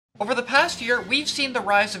Over the past year, we've seen the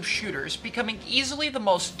rise of shooters, becoming easily the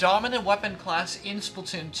most dominant weapon class in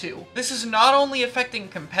Splatoon 2. This is not only affecting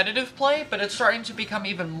competitive play, but it's starting to become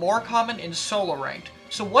even more common in solo ranked.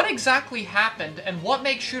 So what exactly happened, and what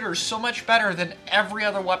makes shooters so much better than every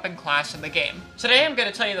other weapon class in the game? Today I'm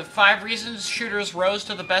going to tell you the 5 reasons shooters rose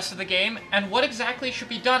to the best of the game, and what exactly should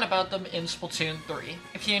be done about them in Splatoon 3.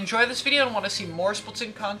 If you enjoy this video and want to see more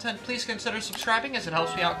Splatoon content, please consider subscribing as it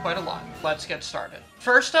helps me out quite a lot. Let's get started.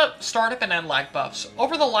 First up, startup and end lag buffs.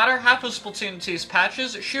 Over the latter half of Splatoon 2's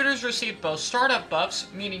patches, shooters received both startup buffs,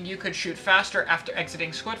 meaning you could shoot faster after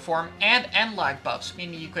exiting squid form, and end lag buffs,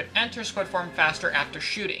 meaning you could enter squid form faster after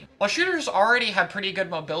shooting. While shooters already had pretty good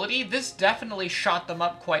mobility, this definitely shot them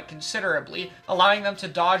up quite considerably, allowing them to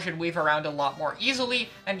dodge and weave around a lot more easily,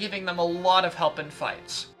 and giving them a lot of help in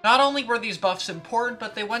fights. Not only were these buffs important,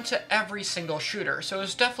 but they went to every single shooter, so it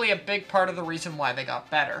was definitely a big part of the reason why they got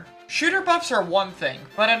better. Shooter buffs are one thing,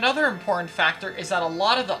 but another important factor is that a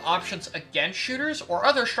lot of the options against shooters, or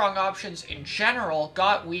other strong options in general,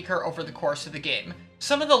 got weaker over the course of the game.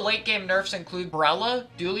 Some of the late game nerfs include Umbrella,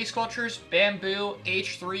 Dually Sculptures, Bamboo,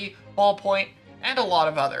 H3, Ballpoint, and a lot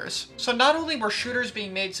of others. So not only were shooters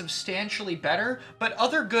being made substantially better, but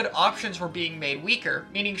other good options were being made weaker,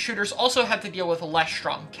 meaning shooters also had to deal with less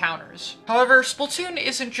strong counters. However, Splatoon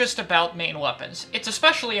isn't just about main weapons, it's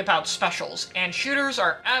especially about specials, and shooters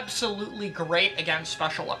are absolutely great against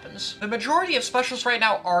special weapons. The majority of specials right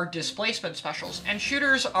now are displacement specials, and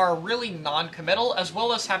shooters are really non-committal as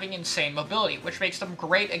well as having insane mobility, which makes them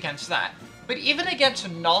great against that. But even against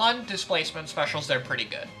non-displacement specials, they're pretty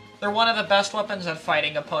good. They're one of the best weapons at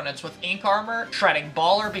fighting opponents with ink armor, shredding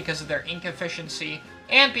baller because of their ink efficiency,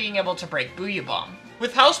 and being able to break Booyah Bomb.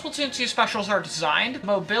 With how Splatoon 2 specials are designed,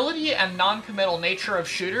 mobility and non-committal nature of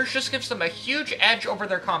shooters just gives them a huge edge over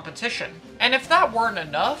their competition. And if that weren't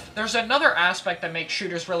enough, there's another aspect that makes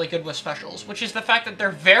shooters really good with specials, which is the fact that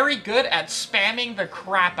they're very good at spamming the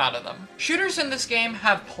crap out of them. Shooters in this game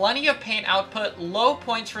have plenty of paint output, low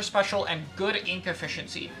points for special, and good ink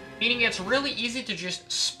efficiency, meaning it's really easy to just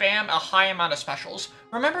spam a high amount of specials.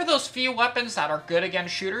 Remember those few weapons that are good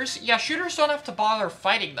against shooters? Yeah, shooters don't have to bother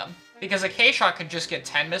fighting them, because a K-Shot can just get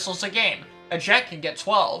 10 missiles a game, a Jet can get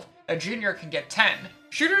 12, a Junior can get 10.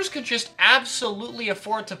 Shooters could just absolutely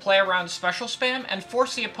afford to play around special spam and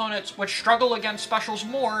force the opponents which struggle against specials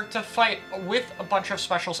more to fight with a bunch of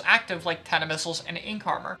specials active like 10 missiles and ink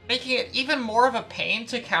armor, making it even more of a pain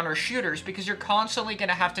to counter shooters because you're constantly going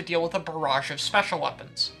to have to deal with a barrage of special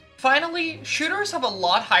weapons. Finally, shooters have a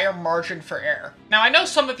lot higher margin for error. Now I know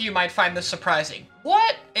some of you might find this surprising.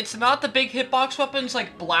 What? It's not the big hitbox weapons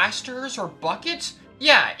like blasters or buckets?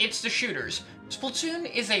 Yeah, it's the shooters.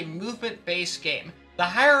 Splatoon is a movement-based game. The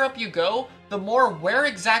higher up you go, the more where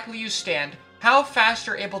exactly you stand, how fast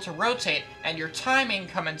you're able to rotate, and your timing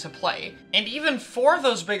come into play. And even for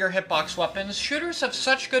those bigger hitbox weapons, shooters have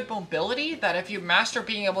such good mobility that if you master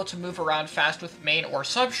being able to move around fast with main or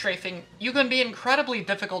sub-strafing, you can be incredibly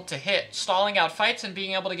difficult to hit, stalling out fights and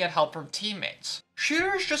being able to get help from teammates.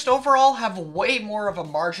 Shooters just overall have way more of a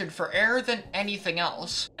margin for error than anything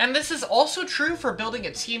else. And this is also true for building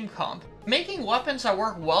a team comp. Making weapons that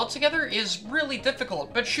work well together is really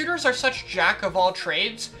difficult, but shooters are such jack of all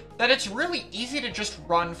trades that it's really easy to just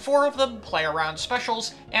run 4 of them, play around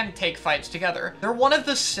specials, and take fights together. They're one of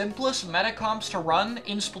the simplest meta comps to run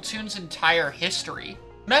in Splatoon's entire history.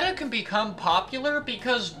 Meta can become popular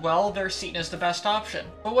because, well, they're seen as the best option.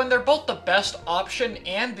 But when they're both the best option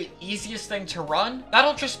and the easiest thing to run,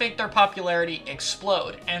 that'll just make their popularity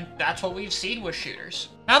explode, and that's what we've seen with shooters.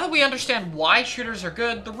 Now that we understand why shooters are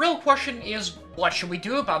good, the real question is, what should we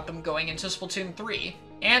do about them going into Splatoon 3?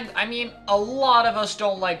 And, I mean, a lot of us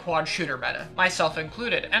don't like quad shooter meta, myself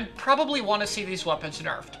included, and probably want to see these weapons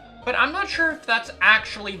nerfed. But I'm not sure if that's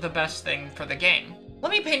actually the best thing for the game.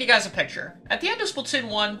 Let me paint you guys a picture. At the end of Splatoon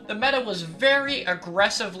 1, the meta was very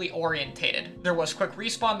aggressively orientated. There was quick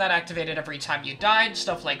respawn that activated every time you died,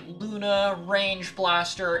 stuff like Luna, Range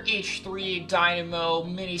Blaster, H3, Dynamo,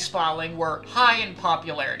 Mini Spotling were high in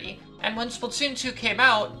popularity. And when Splatoon 2 came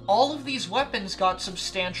out, all of these weapons got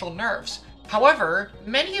substantial nerfs. However,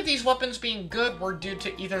 many of these weapons being good were due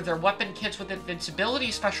to either their weapon kits with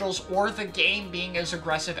invincibility specials or the game being as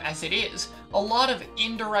aggressive as it is. A lot of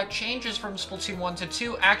indirect changes from Splatoon 1 to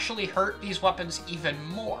 2 actually hurt these weapons even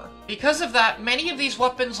more. Because of that, many of these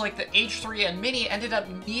weapons like the H3 and Mini ended up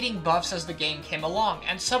needing buffs as the game came along,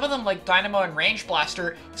 and some of them like Dynamo and Range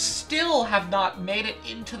Blaster still have not made it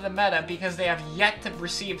into the meta because they have yet to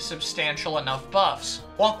receive substantial enough buffs.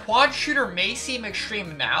 While quad shooter may seem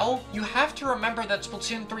extreme now, you have to remember that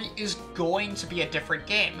Splatoon 3 is going to be a different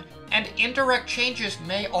game, and indirect changes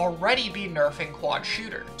may already be nerfing quad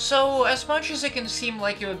shooter. So as much as it can seem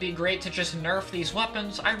like it would be great to just nerf these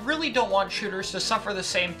weapons, I really don't want shooters to suffer the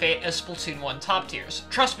same fate as Splatoon 1 top tiers.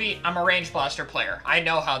 Trust me, I'm a range blaster player. I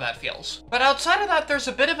know how that feels. But outside of that, there's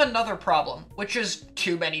a bit of another problem, which is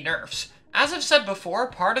too many nerfs. As I've said before,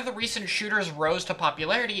 part of the reason shooters rose to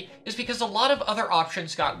popularity is because a lot of other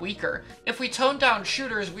options got weaker. If we tone down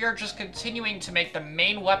shooters, we are just continuing to make the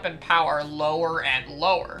main weapon power lower and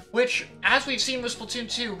lower, which, as we've seen with Splatoon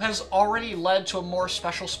 2, has already led to a more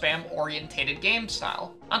special spam-orientated game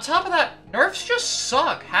style. On top of that, nerfs just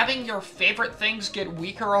suck. Having your favorite things get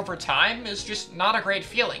weaker over time is just not a great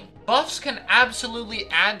feeling. Buffs can absolutely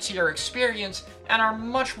add to your experience and are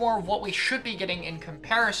much more of what we should be getting in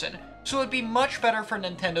comparison, so it would be much better for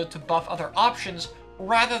Nintendo to buff other options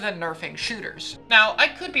rather than nerfing shooters. Now, I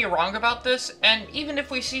could be wrong about this, and even if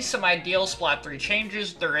we see some ideal Splat 3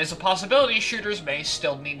 changes, there is a possibility shooters may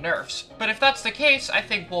still need nerfs. But if that's the case, I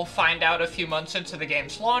think we'll find out a few months into the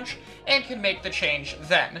game's launch and can make the change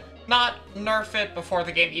then, not nerf it before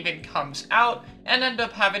the game even comes out and end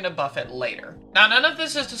up having to buff it later. Now, none of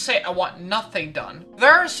this is to say I want nothing done.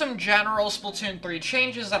 There are some general Splatoon 3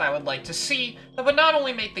 changes that I would like to see that would not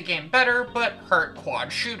only make the game better, but hurt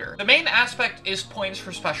quad shooter. The main aspect is points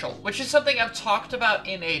for special, which is something I've talked about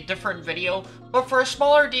in a different video, but for a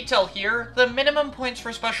smaller detail here, the minimum points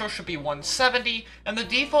for special should be 170, and the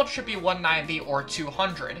default should be 190 or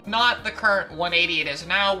 200, not the current 180 it is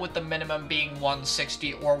now, with the minimum being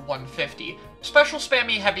 160 or 150. Special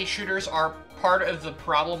spammy heavy shooters are part of the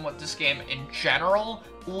problem with this game in general,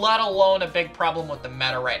 let alone a big problem with the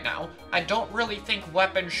meta right now. I don't really think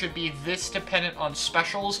weapons should be this dependent on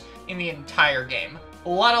specials in the entire game,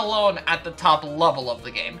 let alone at the top level of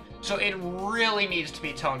the game, so it really needs to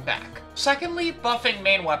be toned back. Secondly, buffing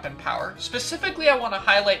main weapon power. Specifically, I want to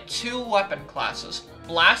highlight two weapon classes,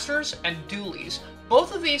 blasters and dualies.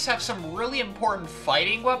 Both of these have some really important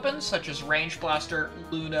fighting weapons, such as Range Blaster,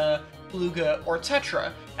 Luna, Beluga, or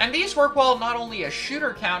Tetra, and these work well not only as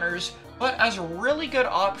shooter counters, but as really good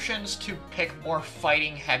options to pick more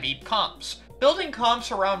fighting-heavy comps. Building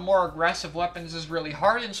comps around more aggressive weapons is really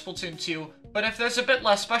hard in Splatoon 2, but if there's a bit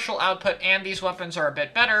less special output and these weapons are a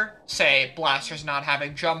bit better, say blasters not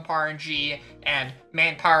having jump RNG and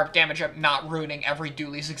main power-up damage up not ruining every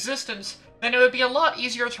dualie's existence, then it would be a lot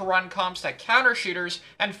easier to run comps that counter shooters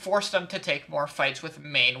and force them to take more fights with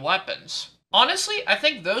main weapons. Honestly, I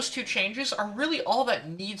think those two changes are really all that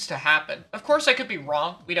needs to happen. Of course, I could be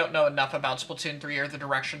wrong. We don't know enough about Splatoon 3 or the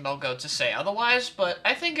direction they'll go to say otherwise, but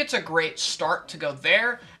I think it's a great start to go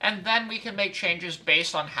there, and then we can make changes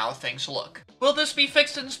based on how things look. Will this be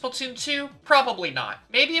fixed in Splatoon 2? Probably not.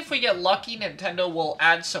 Maybe if we get lucky, Nintendo will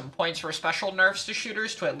add some points for special nerfs to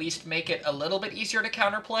shooters to at least make it a little bit easier to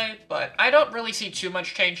counterplay, but I don't really see too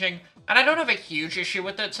much changing, and I don't have a huge issue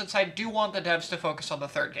with it since I do want the devs to focus on the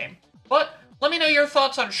third game. But let me know your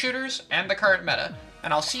thoughts on shooters and the current meta,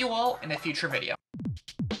 and I'll see you all in a future video.